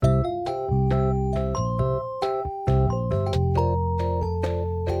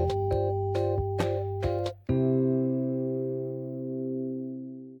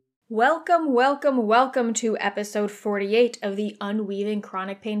Welcome, welcome, welcome to episode 48 of the Unweaving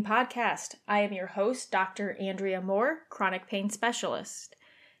Chronic Pain Podcast. I am your host, Dr. Andrea Moore, chronic pain specialist.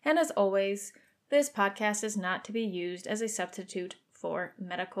 And as always, this podcast is not to be used as a substitute for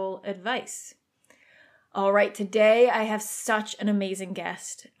medical advice. All right, today I have such an amazing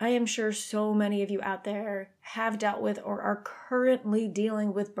guest. I am sure so many of you out there have dealt with or are currently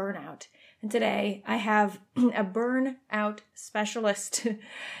dealing with burnout. And today I have a burnout specialist,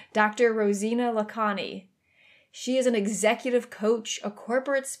 Dr. Rosina Lakhani. She is an executive coach, a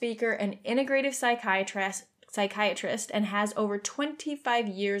corporate speaker, an integrative psychiatrist, and has over 25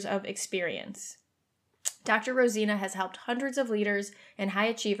 years of experience. Dr. Rosina has helped hundreds of leaders and high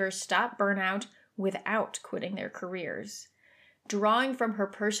achievers stop burnout without quitting their careers. Drawing from her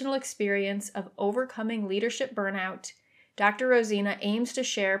personal experience of overcoming leadership burnout, Dr. Rosina aims to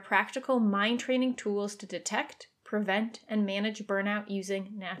share practical mind training tools to detect, prevent, and manage burnout using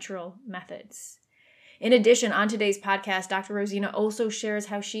natural methods. In addition, on today's podcast, Dr. Rosina also shares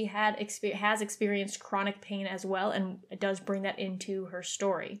how she has experienced chronic pain as well and does bring that into her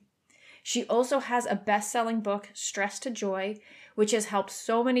story. She also has a best-selling book, Stress to Joy, which has helped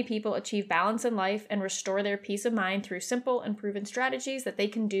so many people achieve balance in life and restore their peace of mind through simple and proven strategies that they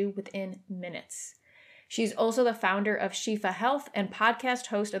can do within minutes. She's also the founder of Shifa Health and podcast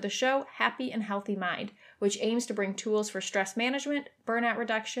host of the show Happy and Healthy Mind, which aims to bring tools for stress management, burnout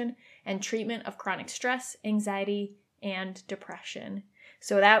reduction, and treatment of chronic stress, anxiety, and depression.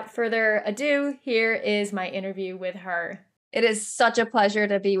 So without further ado, here is my interview with her. It is such a pleasure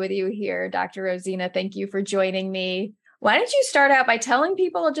to be with you here, Dr. Rosina. Thank you for joining me. Why don't you start out by telling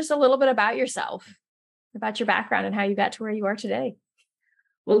people just a little bit about yourself, about your background and how you got to where you are today?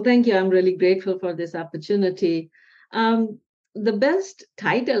 Well, thank you. I'm really grateful for this opportunity. The best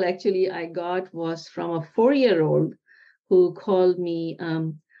title actually I got was from a 4-year-old who called me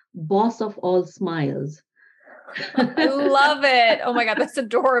boss of all smiles. I love it. Oh my God, that's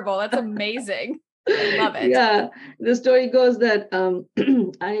adorable. That's amazing. I love it. Yeah, the story goes that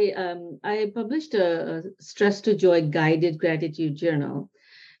I published a Stress to Joy guided gratitude journal,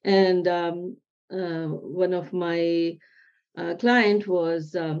 and one of my client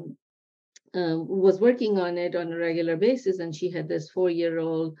was working on it on a regular basis, and she had this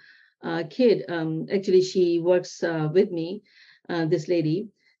 4-year-old kid. Actually, she works with me, this lady,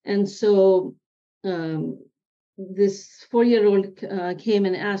 and so this 4-year-old came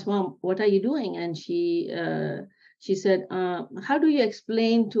and asked, "Mom, what are you doing?" And she said, "How do you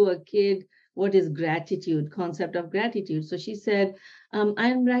explain to a kid what is gratitude, concept of gratitude?" So she said,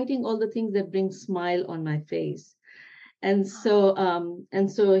 "I'm writing all the things that bring smile on my face." And so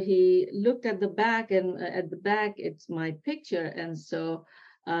he looked at the back, and at the back it's my picture. And so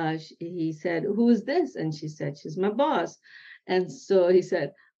he said, "Who is this?" And she said, "She's my boss." And so he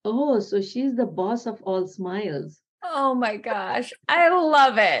said, "Oh, so she's the boss of all smiles." Oh my gosh, I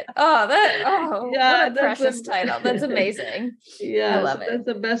love it. Yeah, what a precious title. That's amazing. Yeah, I love so it. that's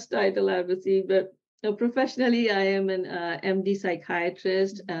the best title I've received. But professionally, I am an MD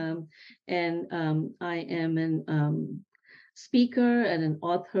psychiatrist, and I am an speaker and an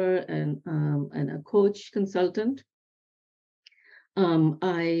author and a coach consultant.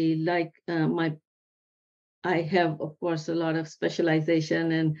 I have, of course, a lot of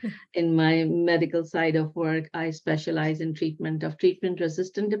specialization, and in my medical side of work, I specialize in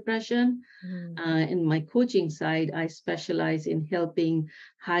treatment-resistant depression. In my coaching side, I specialize in helping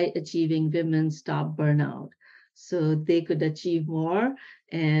high-achieving women stop burnout so they could achieve more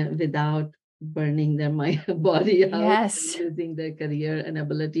and without burning their body out, Yes. and losing their career and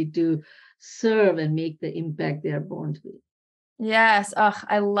ability to serve and make the impact they are born to be. Yes. Oh,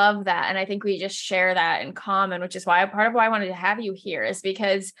 I love that. And I think we just share that in common, which is why part of why I wanted to have you here is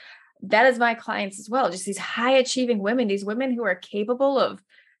because that is my clients as well. Just these high achieving women, these women who are capable of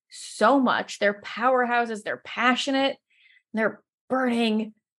so much. They're powerhouses, they're passionate, they're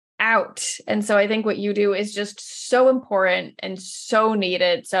burning out. And so I think what you do is just so important and so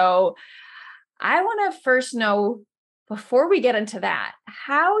needed. So I want to first know, before we get into that,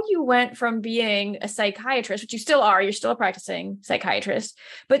 how you went from being a psychiatrist, which you still are, you're still a practicing psychiatrist,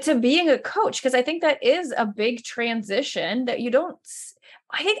 but to being a coach, because I think that is a big transition that you don't,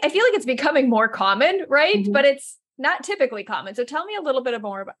 I feel like it's becoming more common, right? Mm-hmm. But it's not typically common. So tell me a little bit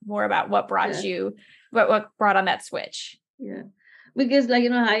more about what brought you, what brought on that switch. Yeah. Because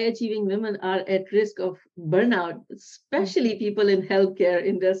high achieving women are at risk of burnout, especially people in healthcare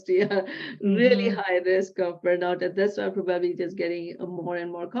industry are really high risk of burnout. And that's why probably it is getting more and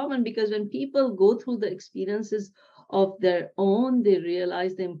more common, because when people go through the experiences of their own, they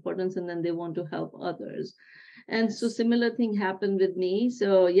realize the importance and then they want to help others. And so similar thing happened with me.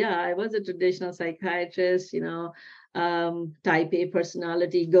 So yeah, I was a traditional psychiatrist, type A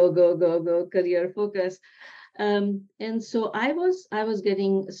personality, go, go, go, go, career focus. And so I was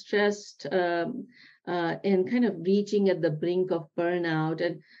getting stressed, and kind of reaching at the brink of burnout.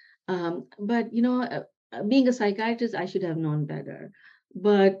 And but being a psychiatrist, I should have known better.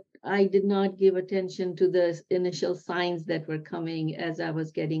 But I did not give attention to the initial signs that were coming as I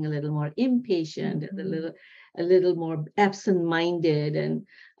was getting a little more impatient and a little more absent-minded, and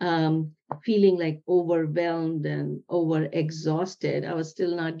feeling like overwhelmed and over exhausted. I was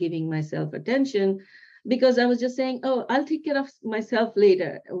still not giving myself attention because I was just saying, oh, I'll take care of myself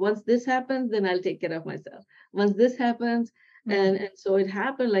later. Once this happens, then I'll take care of myself. Once this happens, and so it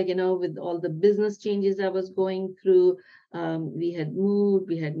happened, with all the business changes I was going through. We had moved,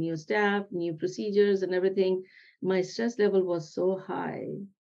 we had new staff, new procedures, and everything. My stress level was so high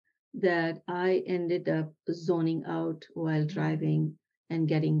that I ended up zoning out while driving and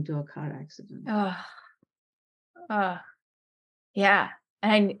getting into a car accident. Yeah.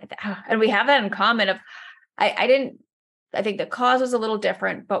 And we have that in common of, I think the cause was a little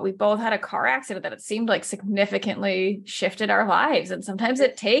different, but we both had a car accident that it seemed like significantly shifted our lives. And sometimes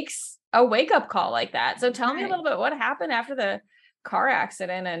it takes a wake-up call like that. So tell me a little bit what happened after the car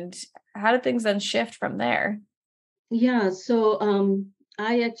accident and how did things then shift from there? Yeah, so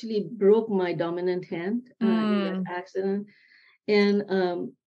I actually broke my dominant hand in that accident,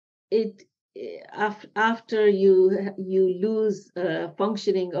 and it after you lose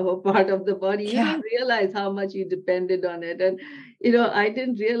functioning of a part of the body, you don't realize how much you depended on it. And I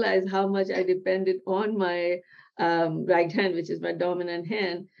didn't realize how much I depended on my right hand, which is my dominant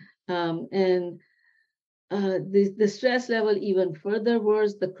hand. And the stress level even further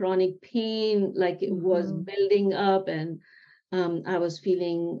worse, the chronic pain, like it was building up, and I was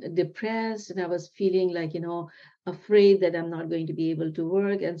feeling depressed, and I was feeling like, afraid that I'm not going to be able to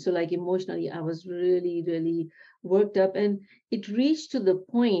work. And so, like, emotionally, I was really, really worked up. And it reached to the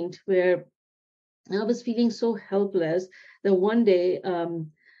point where I was feeling so helpless that one day,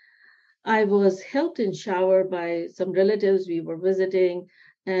 I was helped in shower by some relatives we were visiting,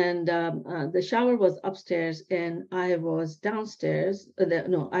 and the shower was upstairs, and I was downstairs.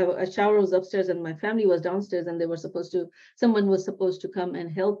 A shower was upstairs, and my family was downstairs, and someone was supposed to come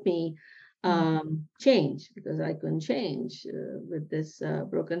and help me change because I couldn't change with this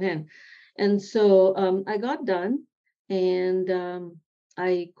broken hand. And so I got done, and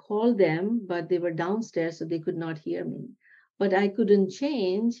I called them, but they were downstairs, so they could not hear me. But I couldn't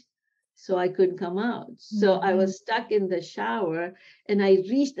change, so I couldn't come out. So I was stuck in the shower, and I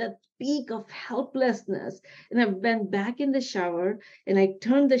reached that peak of helplessness. And I went back in the shower, and I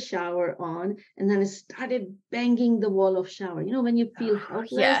turned the shower on, and then I started banging the wall of shower. When you feel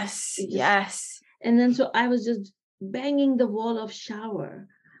helpless. Yes. And then so I was just banging the wall of shower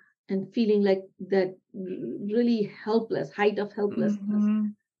and feeling like that really helpless, height of helplessness.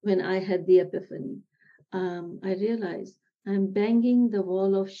 When I had the epiphany, I realized I'm banging the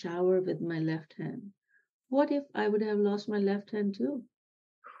wall of shower with my left hand. What if I would have lost my left hand too?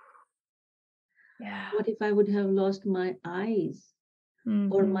 Yeah. What if I would have lost my eyes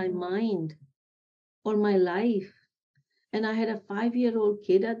or my mind or my life? And I had a 5-year-old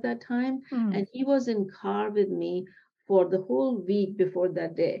kid at that time, and he was in car with me for the whole week before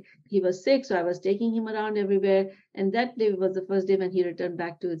that day. He was sick, so I was taking him around everywhere. And that day was the first day when he returned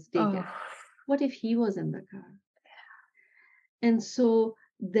back to his daycare. What if he was in the car? And so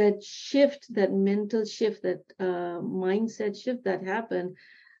that shift, that mental shift, that mindset shift that happened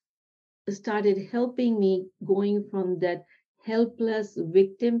started helping me going from that helpless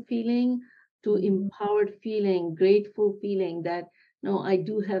victim feeling to empowered feeling, grateful feeling that, no, I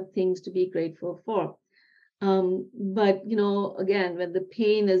do have things to be grateful for. But, again, when the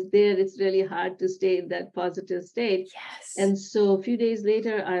pain is there, it's really hard to stay in that positive state. Yes. And so a few days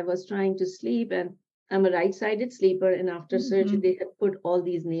later, I was trying to sleep, and I'm a right-sided sleeper. And after surgery, they had put all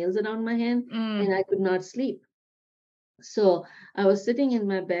these nails around my hand, and I could not sleep. So I was sitting in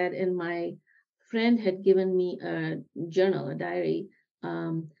my bed, and my friend had given me a journal, a diary.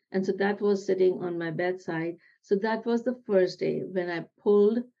 And so that was sitting on my bedside. So that was the first day when I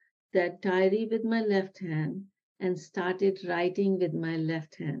pulled that diary with my left hand and started writing with my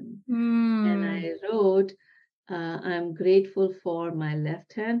left hand. And I wrote, I'm grateful for my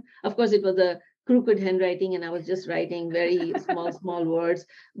left hand. Of course, it was a crooked handwriting, and I was just writing very small words.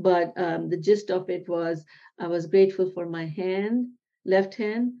 But the gist of it was, I was grateful for my left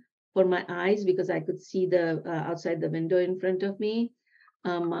hand, for my eyes, because I could see the outside the window in front of me,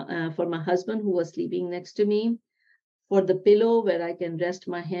 for my husband who was sleeping next to me, for the pillow where I can rest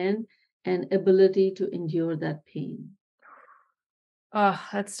my hand, and ability to endure that pain. Oh,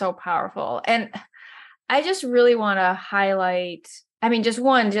 that's so powerful. And I just really want to highlight, I mean, just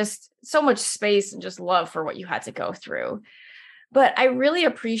so much space and just love for what you had to go through. But I really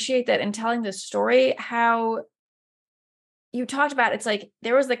appreciate that in telling this story, how you talked about it's like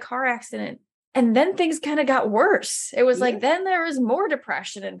there was the car accident and then things kind of got worse. It was like, then there was more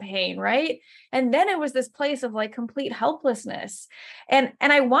depression and pain, right? And then it was this place of like complete helplessness. And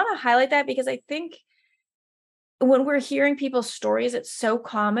I want to highlight that because I think when we're hearing people's stories, it's so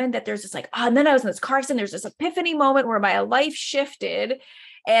common that there's this like, oh, and then I was in this car accident. There's this epiphany moment where my life shifted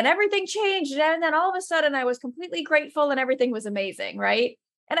and everything changed. And then all of a sudden I was completely grateful and everything was amazing. Right.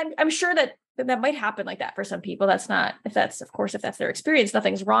 And I'm sure that might happen like that for some people. That's not, if that's their experience,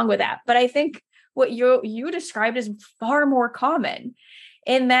 nothing's wrong with that. But I think what you described is far more common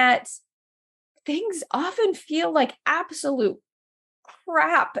in that things often feel like absolute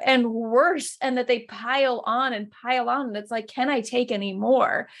crap and worse, and that they pile on and pile on. And it's like, can I take any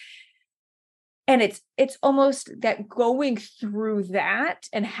more? And it's almost that going through that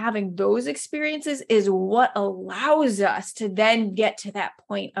and having those experiences is what allows us to then get to that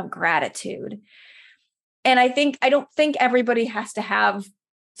point of gratitude. And I don't think everybody has to have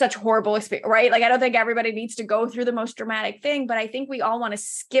such horrible experience, right? Like, I don't think everybody needs to go through the most dramatic thing, but I think we all want to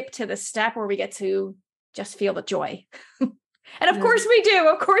skip to the step where we get to just feel the joy. And of course we do.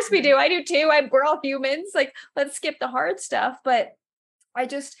 Of course we do. I do too. We're all humans. Like, let's skip the hard stuff. But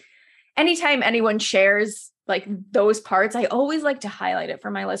anytime anyone shares like those parts, I always like to highlight it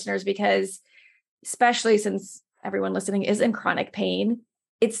for my listeners, because especially since everyone listening is in chronic pain,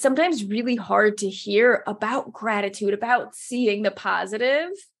 it's sometimes really hard to hear about gratitude, about seeing the positive.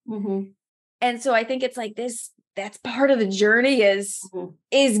 Mm-hmm. And so I think it's like that's part of the journey is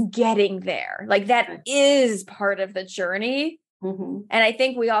getting there. Like, that is part of the journey. Mm-hmm. And I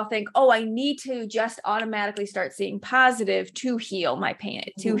think we all think, oh, I need to just automatically start seeing positive to heal my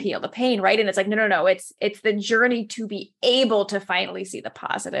pain, to heal the pain. Right. And it's like, no. It's the journey to be able to finally see the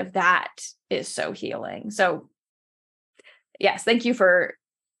positive. That is so healing. So yes, thank you for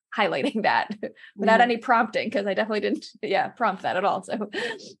highlighting that without any prompting, because I definitely didn't prompt that at all. So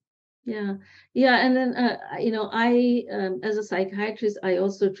yeah. And then I as a psychiatrist, I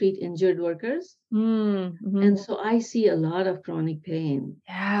also treat injured workers. And so I see a lot of chronic pain.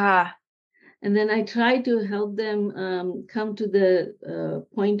 And then I try to help them come to the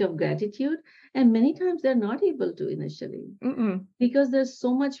point of gratitude. And many times they're not able to initially because there's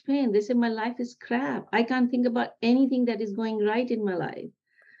so much pain. They say, my life is crap. I can't think about anything that is going right in my life.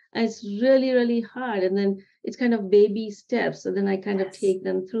 And it's really, really hard. And then it's kind of baby steps. So then I kind of take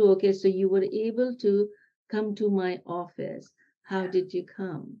them through. Okay, so you were able to come to my office. How did you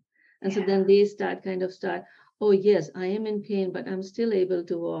come? And so then they start, oh, yes, I am in pain, but I'm still able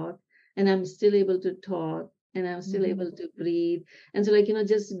to walk, and I'm still able to talk, and I'm still able to breathe. And so,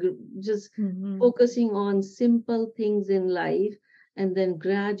 just focusing on simple things in life, and then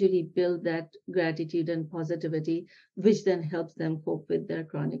gradually build that gratitude and positivity, which then helps them cope with their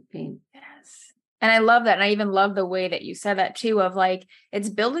chronic pain. Yes. And I love that. And I even love the way that you said that too, of like, it's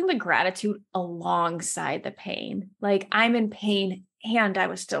building the gratitude alongside the pain. Like, I'm in pain and I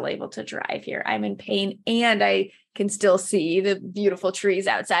was still able to drive here. I'm in pain and I can still see the beautiful trees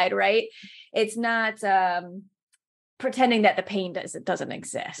outside, right? It's not pretending that the pain doesn't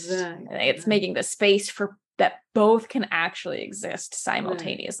exist. Right. It's making the space for that both can actually exist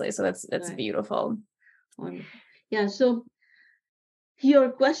simultaneously. Right. So that's beautiful. Wonderful. Yeah. So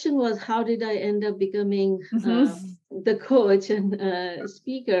your question was, how did I end up becoming the coach and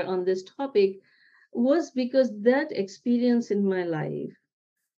speaker on this topic? Was because that experience in my life,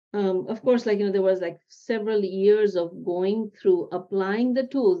 of course, there was several years of going through applying the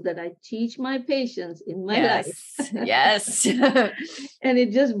tools that I teach my patients in my life. Yes. And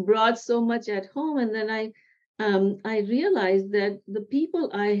it just brought so much at home. And then I realized that the people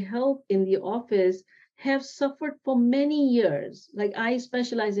I help in the office have suffered for many years. Like, I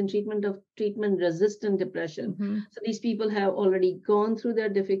specialize in treatment-resistant depression. So these people have already gone through their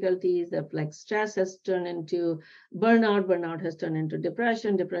difficulties. That stress has turned into burnout. Burnout has turned into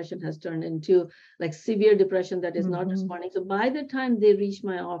depression. Depression has turned into severe depression that is not responding. So by the time they reach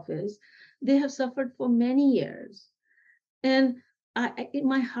my office, they have suffered for many years. And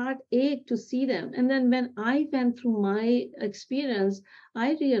my heart ached to see them. And then when I went through my experience,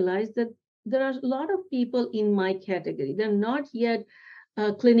 I realized that there are a lot of people in my category. They're not yet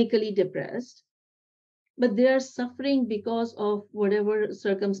clinically depressed, but they are suffering because of whatever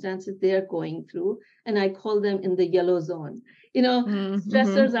circumstances they are going through. And I call them in the yellow zone.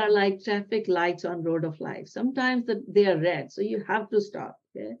 Stressors are like traffic lights on road of life. Sometimes they are red, so you have to stop.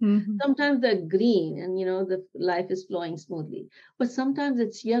 Okay? Sometimes they're green and the life is flowing smoothly. But sometimes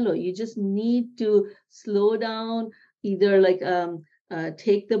it's yellow. You just need to slow down, either like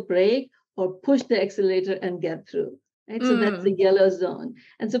take the brake or push the accelerator and get through. Right? So that's the yellow zone.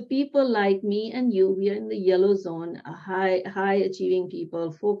 And so people like me and you, we are in the yellow zone, high achieving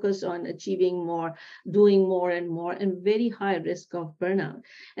people, focused on achieving more, doing more and more, and very high risk of burnout.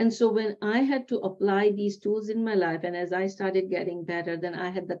 And so when I had to apply these tools in my life, and as I started getting better, then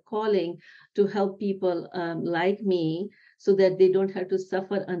I had the calling to help people like me so that they don't have to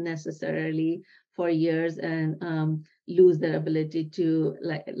suffer unnecessarily for years and lose their ability to,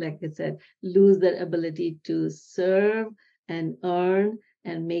 like I said, lose their ability to serve and earn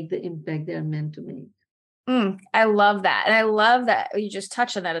and make the impact they're meant to make. I love that. And I love that you just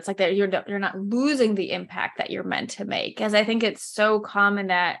touched on that. It's like that you're not losing the impact that you're meant to make. Because I think it's so common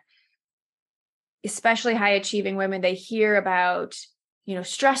that, especially high achieving women, they hear about,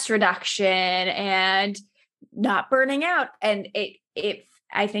 stress reduction and not burning out. And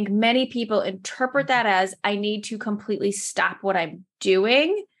I think many people interpret that as, I need to completely stop what I'm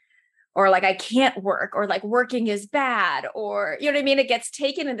doing, or like I can't work, or like working is bad, or, you know what I mean? It gets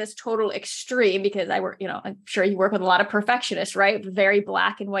taken in this total extreme because I work, I'm sure you work with a lot of perfectionists, right? Very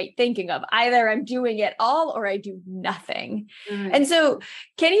black and white thinking of either I'm doing it all or I do nothing. Right. And so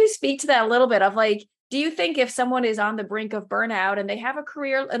can you speak to that a little bit of like, do you think if someone is on the brink of burnout and they have a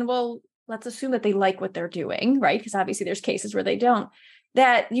career, and let's assume that they like what they're doing, right? Because obviously there's cases where they don't,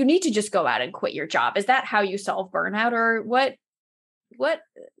 that you need to just go out and quit your job. Is that how you solve burnout, or what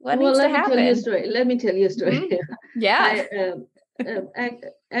needs to happen? Let me tell you a story. Yeah.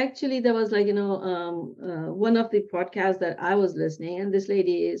 Actually, there was one of the podcasts that I was listening, and this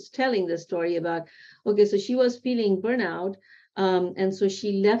lady is telling the story about, okay, so she was feeling burnout. And so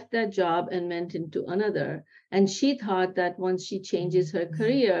she left that job and went into another. And she thought that once she changes her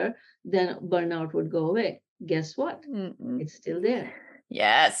career, then burnout would go away. Guess what? It's still there.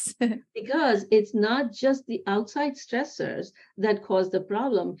 Yes. Because it's not just the outside stressors that cause the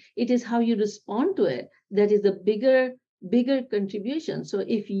problem. It is how you respond to it that is the bigger contribution. So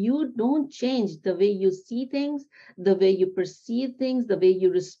if you don't change the way you see things, the way you perceive things, the way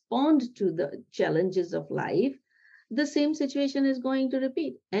you respond to the challenges of life, the same situation is going to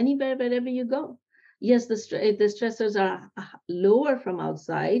repeat anywhere, wherever you go. Yes, if the stressors are lower from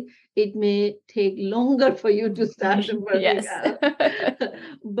outside, it may take longer for you to start burning out.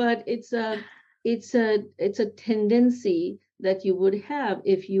 But it's a tendency that you would have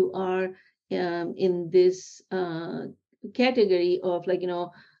if you are in this category of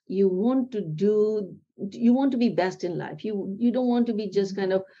you want to be best in life. You don't want to be just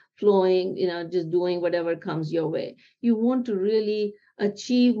kind of flowing, just doing whatever comes your way. You want to really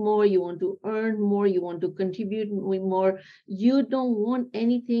achieve more, you want to earn more, you want to contribute more. You don't want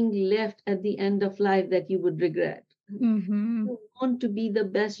anything left at the end of life that you would regret. You want to be the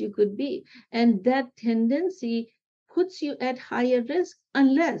best you could be. And that tendency puts you at higher risk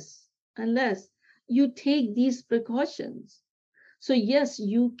unless you take these precautions. So yes,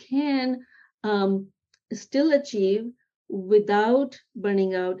 you can still achieve without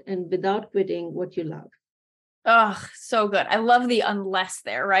burning out and without quitting what you love. Oh, so good. I love the unless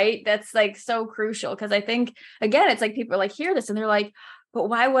there, right? That's like so crucial. Cause I think, again, it's like people like hear this and they're like, but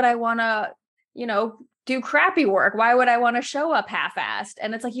why would I want to, do crappy work? Why would I want to show up half-assed?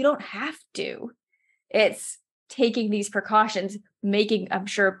 And it's like, you don't have to. It's taking these precautions, making, I'm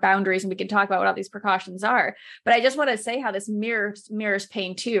sure, boundaries, and we can talk about what all these precautions are. But I just want to say how this mirrors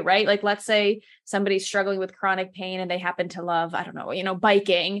pain too, right? Like, let's say somebody's struggling with chronic pain and they happen to love, I don't know,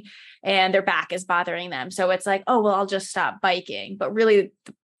 biking, and their back is bothering them. So it's like, oh, well, I'll just stop biking. But really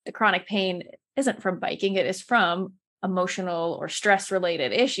the chronic pain isn't from biking. It is from emotional or stress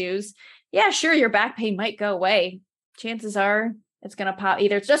related issues. Yeah, sure, your back pain might go away. Chances are it's going to pop.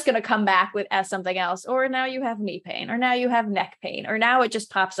 Either it's just going to come back as something else, or now you have knee pain, or now you have neck pain, or now it just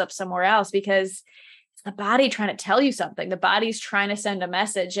pops up somewhere else because it's the body trying to tell you something. The body's trying to send a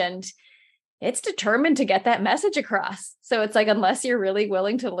message, and it's determined to get that message across. So it's like, unless you're really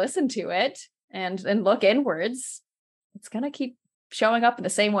willing to listen to it and look inwards, it's going to keep showing up in the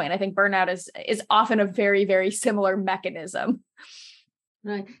same way. And I think burnout is often a very, very similar mechanism.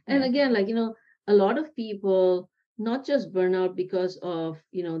 Right. And again, a lot of people not just burnout because of,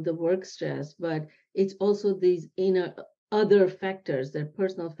 the work stress, but it's also these inner other factors, their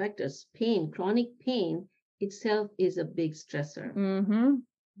personal factors. Pain, chronic pain itself is a big stressor.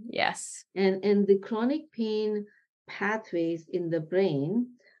 Yes. And the chronic pain pathways in the brain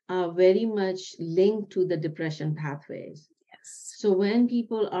are very much linked to the depression pathways. So when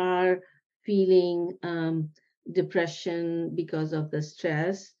people are feeling depression because of the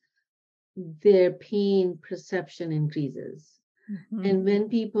stress, their pain perception increases. Mhm. And when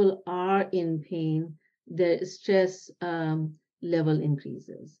people are in pain, their stress level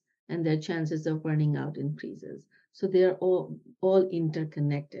increases and their chances of burning out increases. So they're all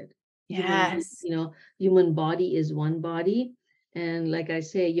interconnected. Yes. Human body is one body. And like I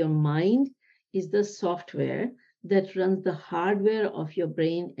say, your mind is the software that runs the hardware of your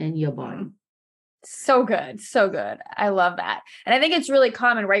brain and your body. So good. So good. I love that. And I think it's really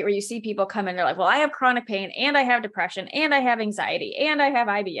common, right? Where you see people come in, they're like, well, I have chronic pain and I have depression and I have anxiety and I have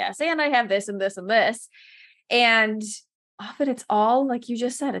IBS and I have this and this and this. And often it's all, like you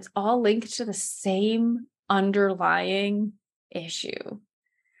just said, it's all linked to the same underlying issue.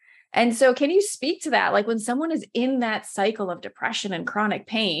 And so can you speak to that? Like when someone is in that cycle of depression and chronic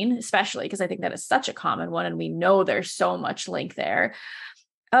pain, especially because I think that is such a common one, and we know there's so much link there,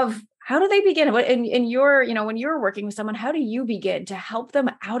 of how do they begin? In your, when you're working with someone, how do you begin to help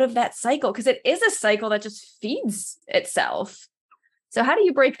them out of that cycle? Because it is a cycle that just feeds itself. So how do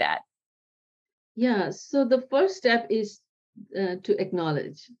you break that? Yeah. So the first step is to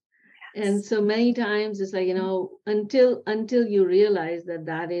acknowledge. And so many times it's like, until you realize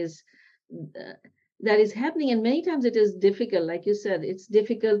that is happening. And many times it is difficult. Like you said, it's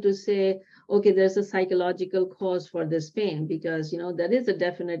difficult to say, okay, there's a psychological cause for this pain because, there is a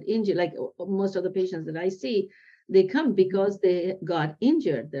definite injury. Like most of the patients that I see, they come because they got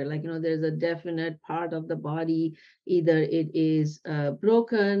injured. They're like, there's a definite part of the body, either it is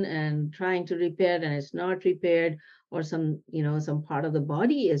broken and trying to repair and it's not repaired, or some part of the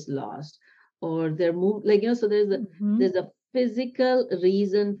body is lost, or they're moved, so there's a physical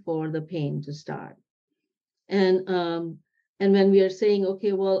reason for the pain to start. And when we are saying,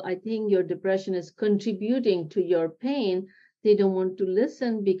 okay, well, I think your depression is contributing to your pain, they don't want to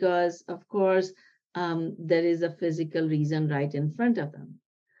listen because, of course, there is a physical reason right in front of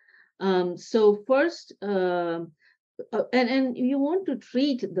them. So first, and you want to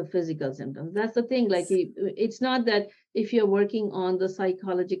treat the physical symptoms. That's the thing. Like it's not that if you're working on the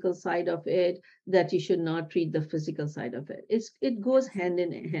psychological side of it, that you should not treat the physical side of it. It goes hand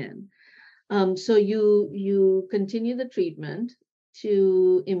in hand. So you continue the treatment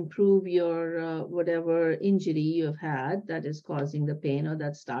to improve your whatever injury you have had that is causing the pain or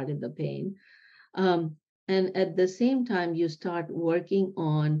that started the pain. And at the same time, you start working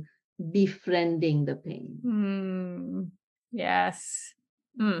on befriending the pain. Yes.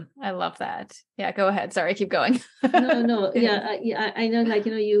 I love that. Yeah, go ahead. Sorry, keep going. No. Yeah, I know, like,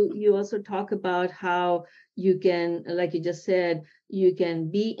 you also talk about how you can, like you just said, you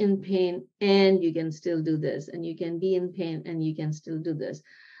can be in pain and you can still do this, and you can be in pain and you can still do this.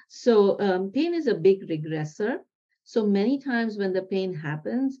 So pain is a big regressor. So many times when the pain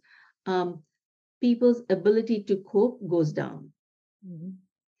happens, people's ability to cope goes down.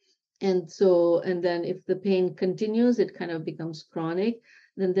 And then if the pain continues, it kind of becomes chronic,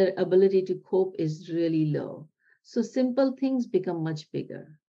 then their ability to cope is really low. So simple things become much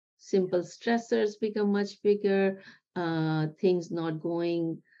bigger. Simple stressors become much bigger. Things not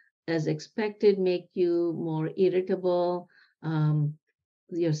going as expected make you more irritable.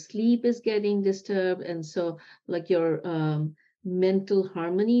 Your sleep is getting disturbed. And so like your mental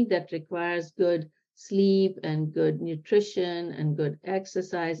harmony that requires good sleep and good nutrition and good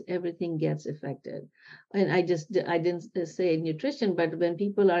exercise, everything gets affected. And I didn't say nutrition, but when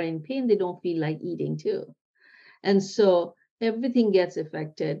people are in pain, they don't feel like eating too. And so everything gets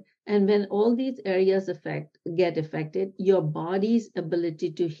affected. And when all these areas get affected, your body's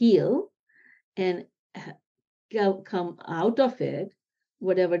ability to heal and come out of it,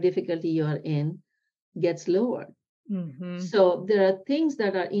 whatever difficulty you are in, gets lowered. So there are things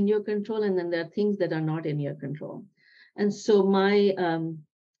that are in your control, and then there are things that are not in your control. And so I'm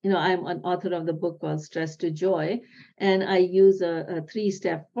an author of the book called Stress to Joy, and I use a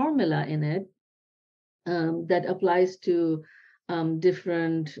 3-step formula in it that applies to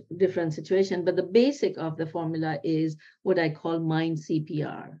different situations. But the basic of the formula is what I call mind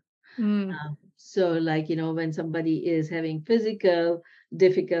CPR. So like, when somebody is having physical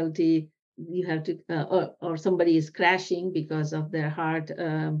difficulty, you have to, or somebody is crashing because of their heart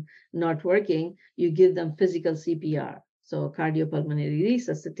not working, you give them physical CPR. So cardiopulmonary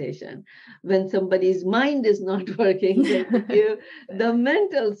resuscitation. When somebody's mind is not working, they give the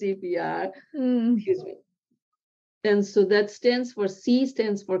mental CPR. Excuse me. And so that stands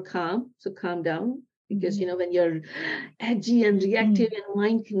for calm. So calm down. Because, when you're edgy and reactive and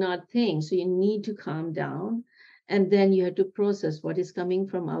mind cannot think, so you need to calm down. And then you have to process what is coming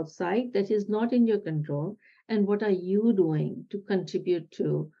from outside that is not in your control. and what are you doing to contribute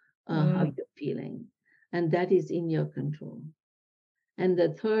to how you're feeling? And that is in your control. And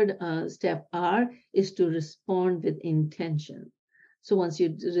the third step, R, is to respond with intention. So once you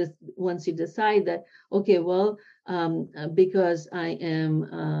decide that, okay, well, because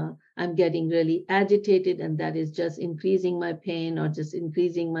I'm getting really agitated, and that is just increasing my pain or just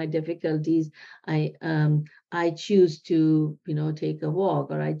increasing my difficulties, I choose to take a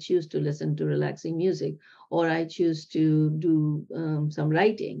walk, or I choose to listen to relaxing music, or I choose to do some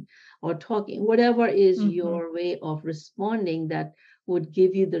writing or talking, whatever is your way of responding that would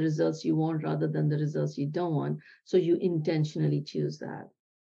give you the results you want rather than the results you don't want. So you intentionally choose that.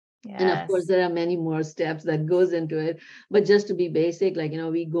 Yes. And of course, there are many more steps that goes into it. But just to be basic, like,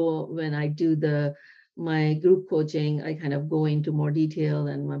 we go, when I do my group coaching, I kind of go into more detail,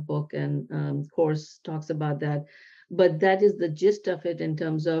 and my book and course talks about that. But that is the gist of it, in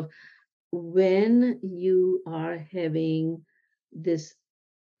terms of when you are having this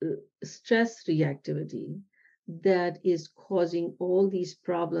stress reactivity that is causing all these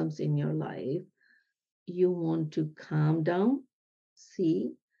problems in your life, you want to calm down,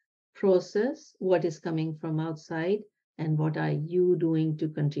 see, process what is coming from outside, and what are you doing to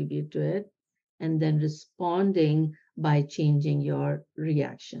contribute to it, and then responding by changing your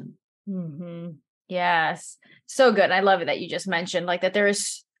reaction. Yes. So good. I love it that you just mentioned like that there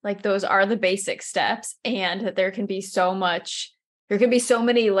is like those are the basic steps, and that there can be so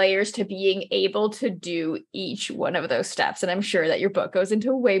many layers to being able to do each one of those steps. And I'm sure that your book goes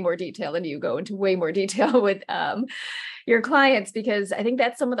into way more detail, and you go into way more detail with your clients, because I think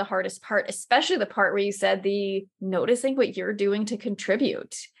that's some of the hardest part, especially the part where you said the noticing what you're doing to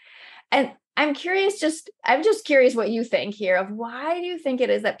contribute. And I'm just curious what you think here of why do you think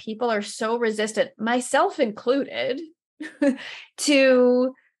it is that people are so resistant, myself included,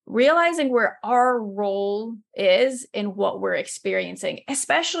 to realizing where our role is in what we're experiencing,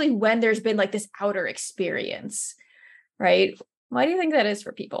 especially when there's been like this outer experience, right? Why do you think that is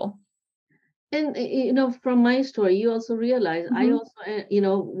for people? And from my story, you also realize I also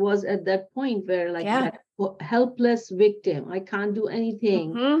was at that point where, like, that helpless victim, I can't do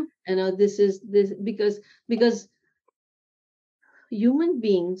anything. This because human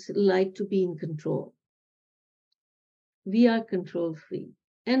beings like to be in control. We are control free,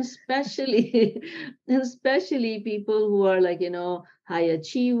 and especially people who are, like, high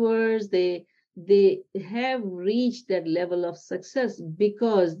achievers. They have reached that level of success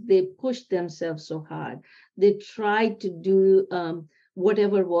because they pushed themselves so hard. They tried to do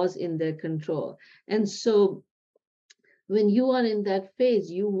whatever was in their control. And so when you are in that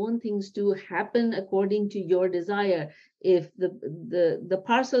phase, you want things to happen according to your desire. If the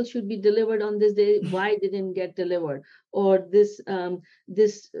parcel should be delivered on this day, why didn't get delivered? Or this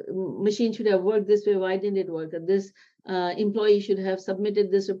machine should have worked this way, why didn't it work? Or this employee should have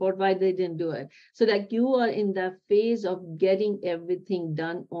submitted this report, why they didn't do it? So that you are in that phase of getting everything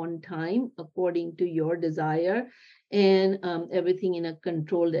done on time according to your desire, and everything in a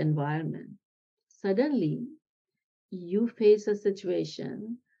controlled environment. Suddenly you face a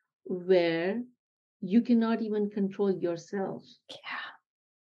situation where you cannot even control yourself.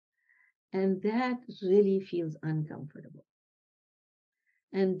 And that really feels uncomfortable.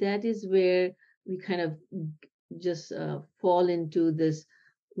 And that is where we kind of just fall into this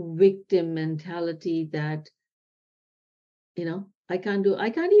victim mentality that, I can't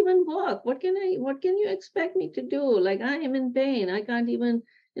even walk. What can you expect me to do? Like, I am in pain. I can't even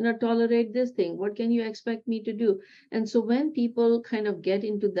tolerate this thing. What can you expect me to do? And so when people kind of get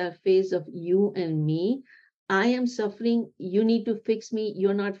into that phase of you and me, I am suffering, you need to fix me,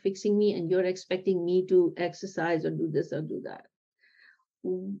 you're not fixing me, and you're expecting me to exercise or do this or do that.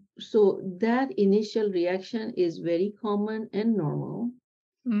 So that initial reaction is very common and normal.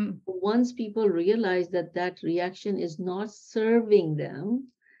 Once people realize that that reaction is not serving them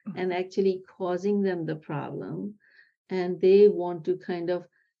and actually causing them the problem, and they want to kind of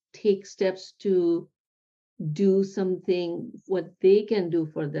take steps to do something what they can do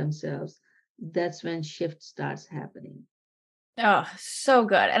for themselves, that's when shift starts happening. Oh, so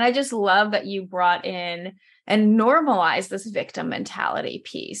good. And I just love that you brought in and normalized this victim mentality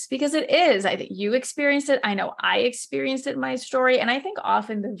piece, because it is, I think you experienced it. I know I experienced it in my story. And I think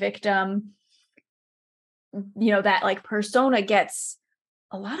often the victim, that like persona gets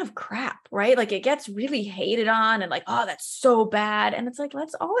a lot of crap, right? Like it gets really hated on and like, oh, that's so bad. And it's like,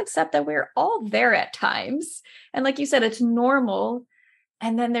 let's all accept that we're all there at times. And like you said, it's normal.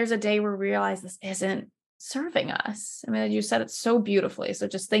 And then there's a day where we realize this isn't serving us. I mean, you said it so beautifully. So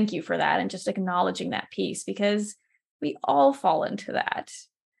just thank you for that. And just acknowledging that piece, because we all fall into that.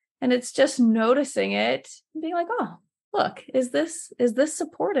 And it's just noticing it and being like, oh, look, is this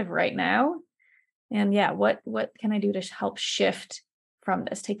supportive right now? And yeah, what can I do to help shift from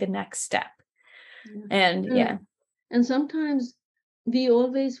this, take the next step? Yeah. And yeah. And sometimes we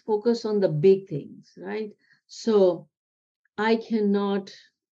always focus on the big things, right? So I cannot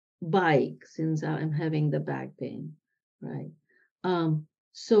bike since I'm having the back pain, right?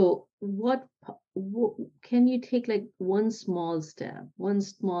 So can you take like one small step? One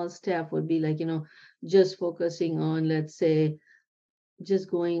small step would be like, just focusing on, let's say, just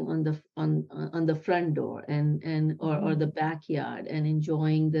going on the front door or the backyard and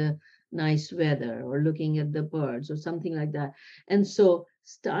enjoying the nice weather or looking at the birds or something like that. And so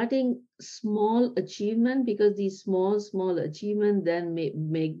starting small achievement, because these small achievement then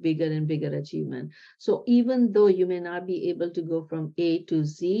make bigger and bigger achievement. So even though you may not be able to go from A to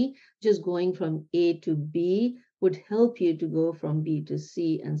Z, just going from A to B would help you to go from B to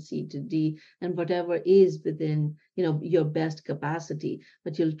C and C to D and whatever is within your best capacity,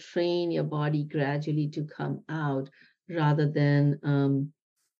 but you'll train your body gradually to come out rather than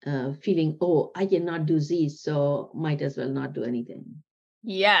feeling, oh, I cannot do Z, so might as well not do anything.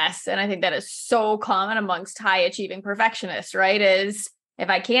 Yes. And I think that is so common amongst high achieving perfectionists, right? Is if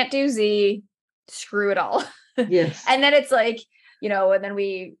I can't do Z, screw it all. Yes. And then it's like, and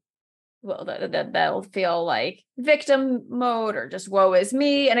then that'll feel like victim mode or just woe is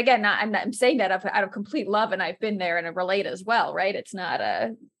me. And again, I'm saying that out of complete love, and I've been there and I relate as well, right?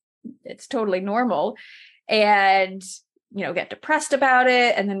 It's totally normal, and get depressed about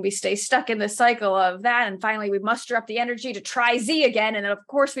it, and then we stay stuck in the cycle of that, and finally we muster up the energy to try Z again, and then of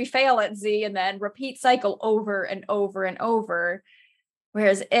course we fail at Z, and then repeat cycle over and over and over.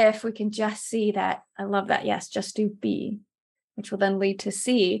 Whereas if we can just see that, I love that, yes, just do B, which will then lead to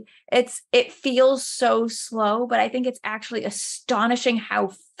C. It feels so slow, but I think it's actually astonishing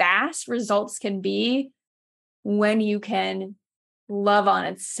how fast results can be when you can love on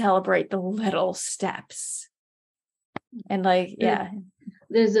and celebrate the little steps. And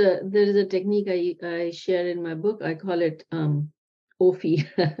there's a technique I share in my book. I call it OFI,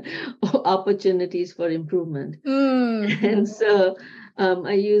 opportunities for improvement. And so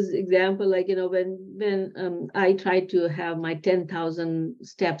I use example like, when I try to have my 10,000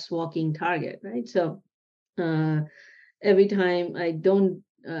 steps walking target, right? So every time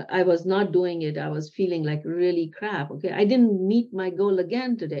I was not doing it, I was feeling like really crap. Okay, I didn't meet my goal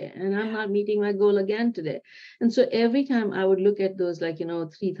again today, and I'm not meeting my goal again today. And so every time I would look at those, like,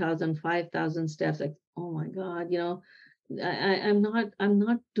 3,000, 5,000 steps, like, oh my God, I'm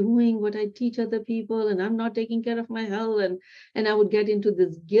not doing what I teach other people, and I'm not taking care of my health, and I would get into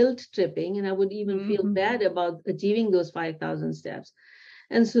this guilt tripping, and I would even feel bad about achieving those 5,000 steps.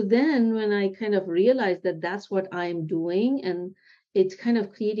 And so then when I kind of realized that that's what I'm doing, and it's kind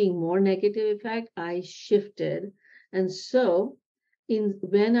of creating more negative effect, I shifted. And so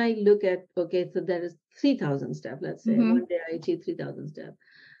when I look at, okay, so that is 3,000 steps, let's say one day I achieve 3,000 steps.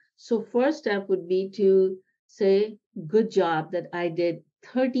 So first step would be to say, good job that I did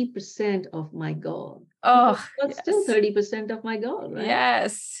 30% of my goal. Oh, but still 30% of my goal, right?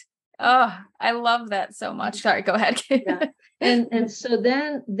 Yes. Oh, I love that so much. Sorry, go ahead. Yeah. And so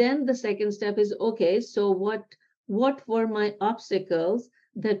then the second step is, okay, so what were my obstacles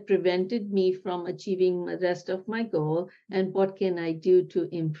that prevented me from achieving the rest of my goal, and what can I do to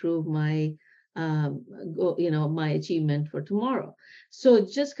improve my my achievement for tomorrow? So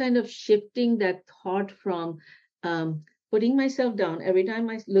just kind of shifting that thought from putting myself down every time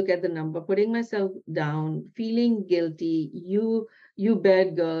I look at the number, putting myself down, feeling guilty, you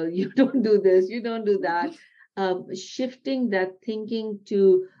bad girl, you don't do this, you don't do that. Shifting that thinking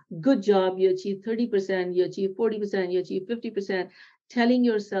to, good job, you achieved 30%, you achieved 40%, you achieved 50%, telling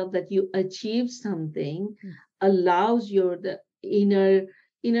yourself that you achieved something allows the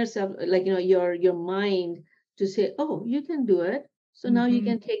inner self, like, your mind to say, oh, you can do it. So now you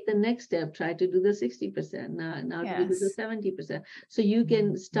can take the next step, try to do the 60%, now yes. Do the 70%. So you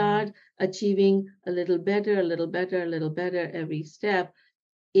can start achieving a little better, a little better, a little better every step,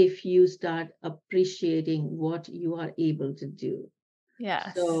 if you start appreciating what you are able to do.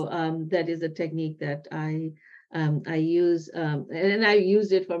 Yes. So that is a technique that I use, and I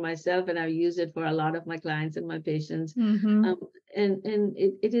used it for myself, and I've used it for a lot of my clients and my patients. And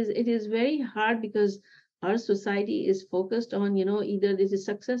it is very hard, because our society is focused on, either this is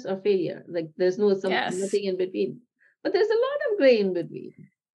success or failure. Like there's nothing in between, but there's a lot of gray in between.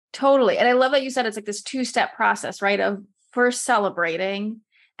 Totally. And I love that you said it's like this 2-step process, right? Of first celebrating.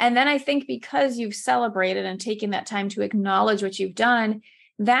 And then I think because you've celebrated and taken that time to acknowledge what you've done,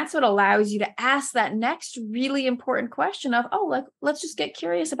 that's what allows you to ask that next really important question of, oh, like, let's just get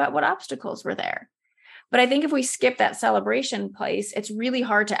curious about what obstacles were there. But I think if we skip that celebration place, it's really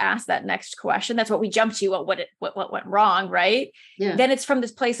hard to ask that next question. That's what we jump to. What went wrong, right? Yeah. Then it's from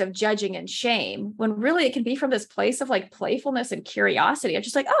this place of judging and shame, when really it can be from this place of like playfulness and curiosity. Of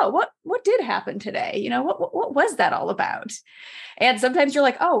just like, oh, what did happen today? You know, what was that all about? And sometimes you're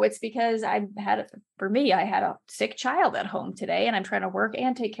like, oh, it's because I had a sick child at home today, and I'm trying to work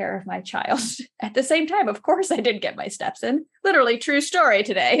and take care of my child at the same time. Of course, I didn't get my steps in. Literally true story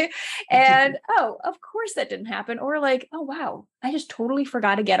today. And oh, of course that didn't happen. Or like, oh, wow, I just totally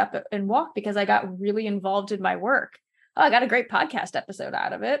forgot to get up and walk because I got really involved in my work. Oh, I got a great podcast episode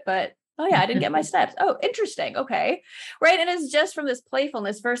out of it, but oh yeah, I didn't get my steps. Oh, interesting. Okay. Right. And it's just from this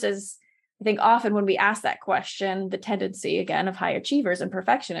playfulness versus, I think often when we ask that question, the tendency again of high achievers and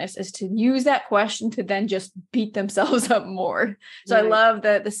perfectionists is to use that question to then just beat themselves up more. So right. I love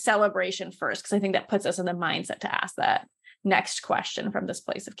the celebration first, because I think that puts us in the mindset to ask that next question from this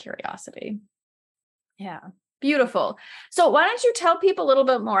place of curiosity. Yeah. Beautiful. So why don't you tell people a little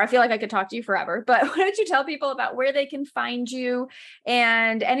bit more? I feel like I could talk to you forever, but why don't you tell people about where they can find you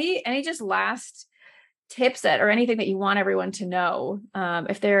and any just last tips or anything that you want everyone to know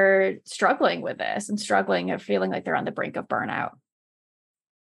if they're struggling with this and struggling or feeling like they're on the brink of burnout?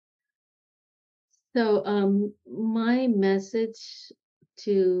 So my message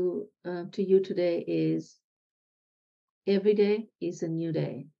to you today is every day is a new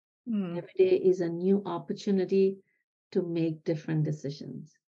day. Every day is a new opportunity to make different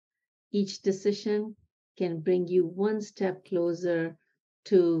decisions. Each decision can bring you one step closer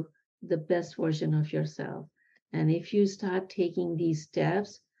to the best version of yourself. And if you start taking these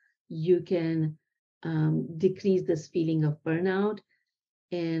steps, you can decrease this feeling of burnout.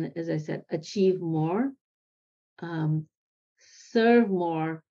 And as I said, achieve more, serve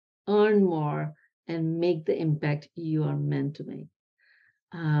more, earn more, and make the impact you are meant to make.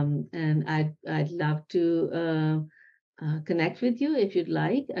 And I'd love to connect with you if you'd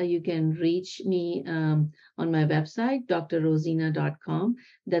like. You can reach me on my website, drrosina.com.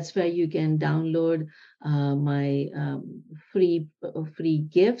 That's where you can download my free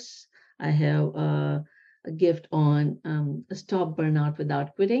gifts. I have a gift on Stop Burnout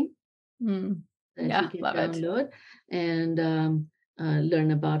Without Quitting that you can download and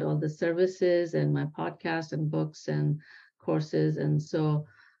learn about all the services and my podcast and books and courses. And so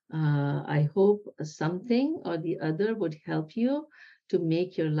I hope something or the other would help you to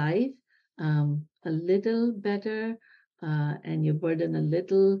make your life a little better and your burden a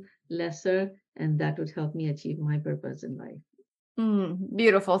little lesser. And that would help me achieve my purpose in life.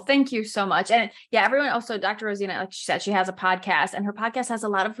 Beautiful. Thank you so much. And yeah, everyone also, Dr. Rosina, like she said, she has a podcast, and her podcast has a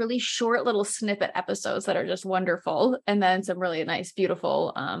lot of really short little snippet episodes that are just wonderful. And then some really nice,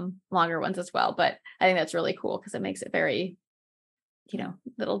 beautiful, longer ones as well. But I think that's really cool because it makes it very,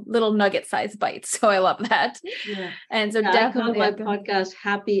 little nugget sized bites. So I love that. Yeah. And so definitely I call my podcast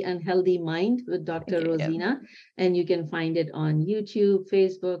Happy and Healthy Mind with Dr. Rosina. And you can find it on YouTube,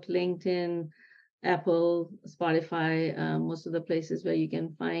 Facebook, LinkedIn, Apple, Spotify, most of the places where you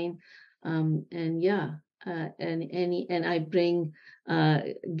can find. And I bring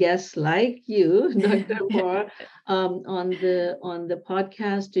guests like you, Dr. Moore, on the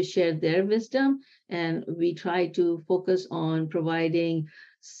podcast to share their wisdom. And we try to focus on providing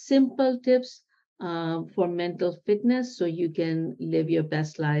simple tips for mental fitness so you can live your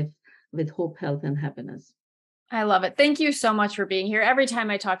best life with hope, health, and happiness. I love it. Thank you so much for being here. Every time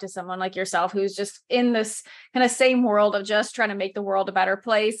I talk to someone like yourself, who's just in this kind of same world of just trying to make the world a better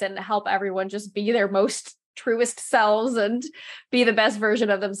place and help everyone just be their most truest selves and be the best version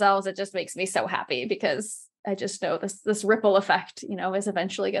of themselves, it just makes me so happy because I just know this ripple effect, is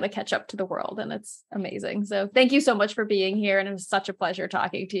eventually going to catch up to the world, and it's amazing. So thank you so much for being here. And it was such a pleasure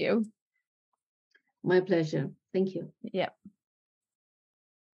talking to you. My pleasure. Thank you. Yeah.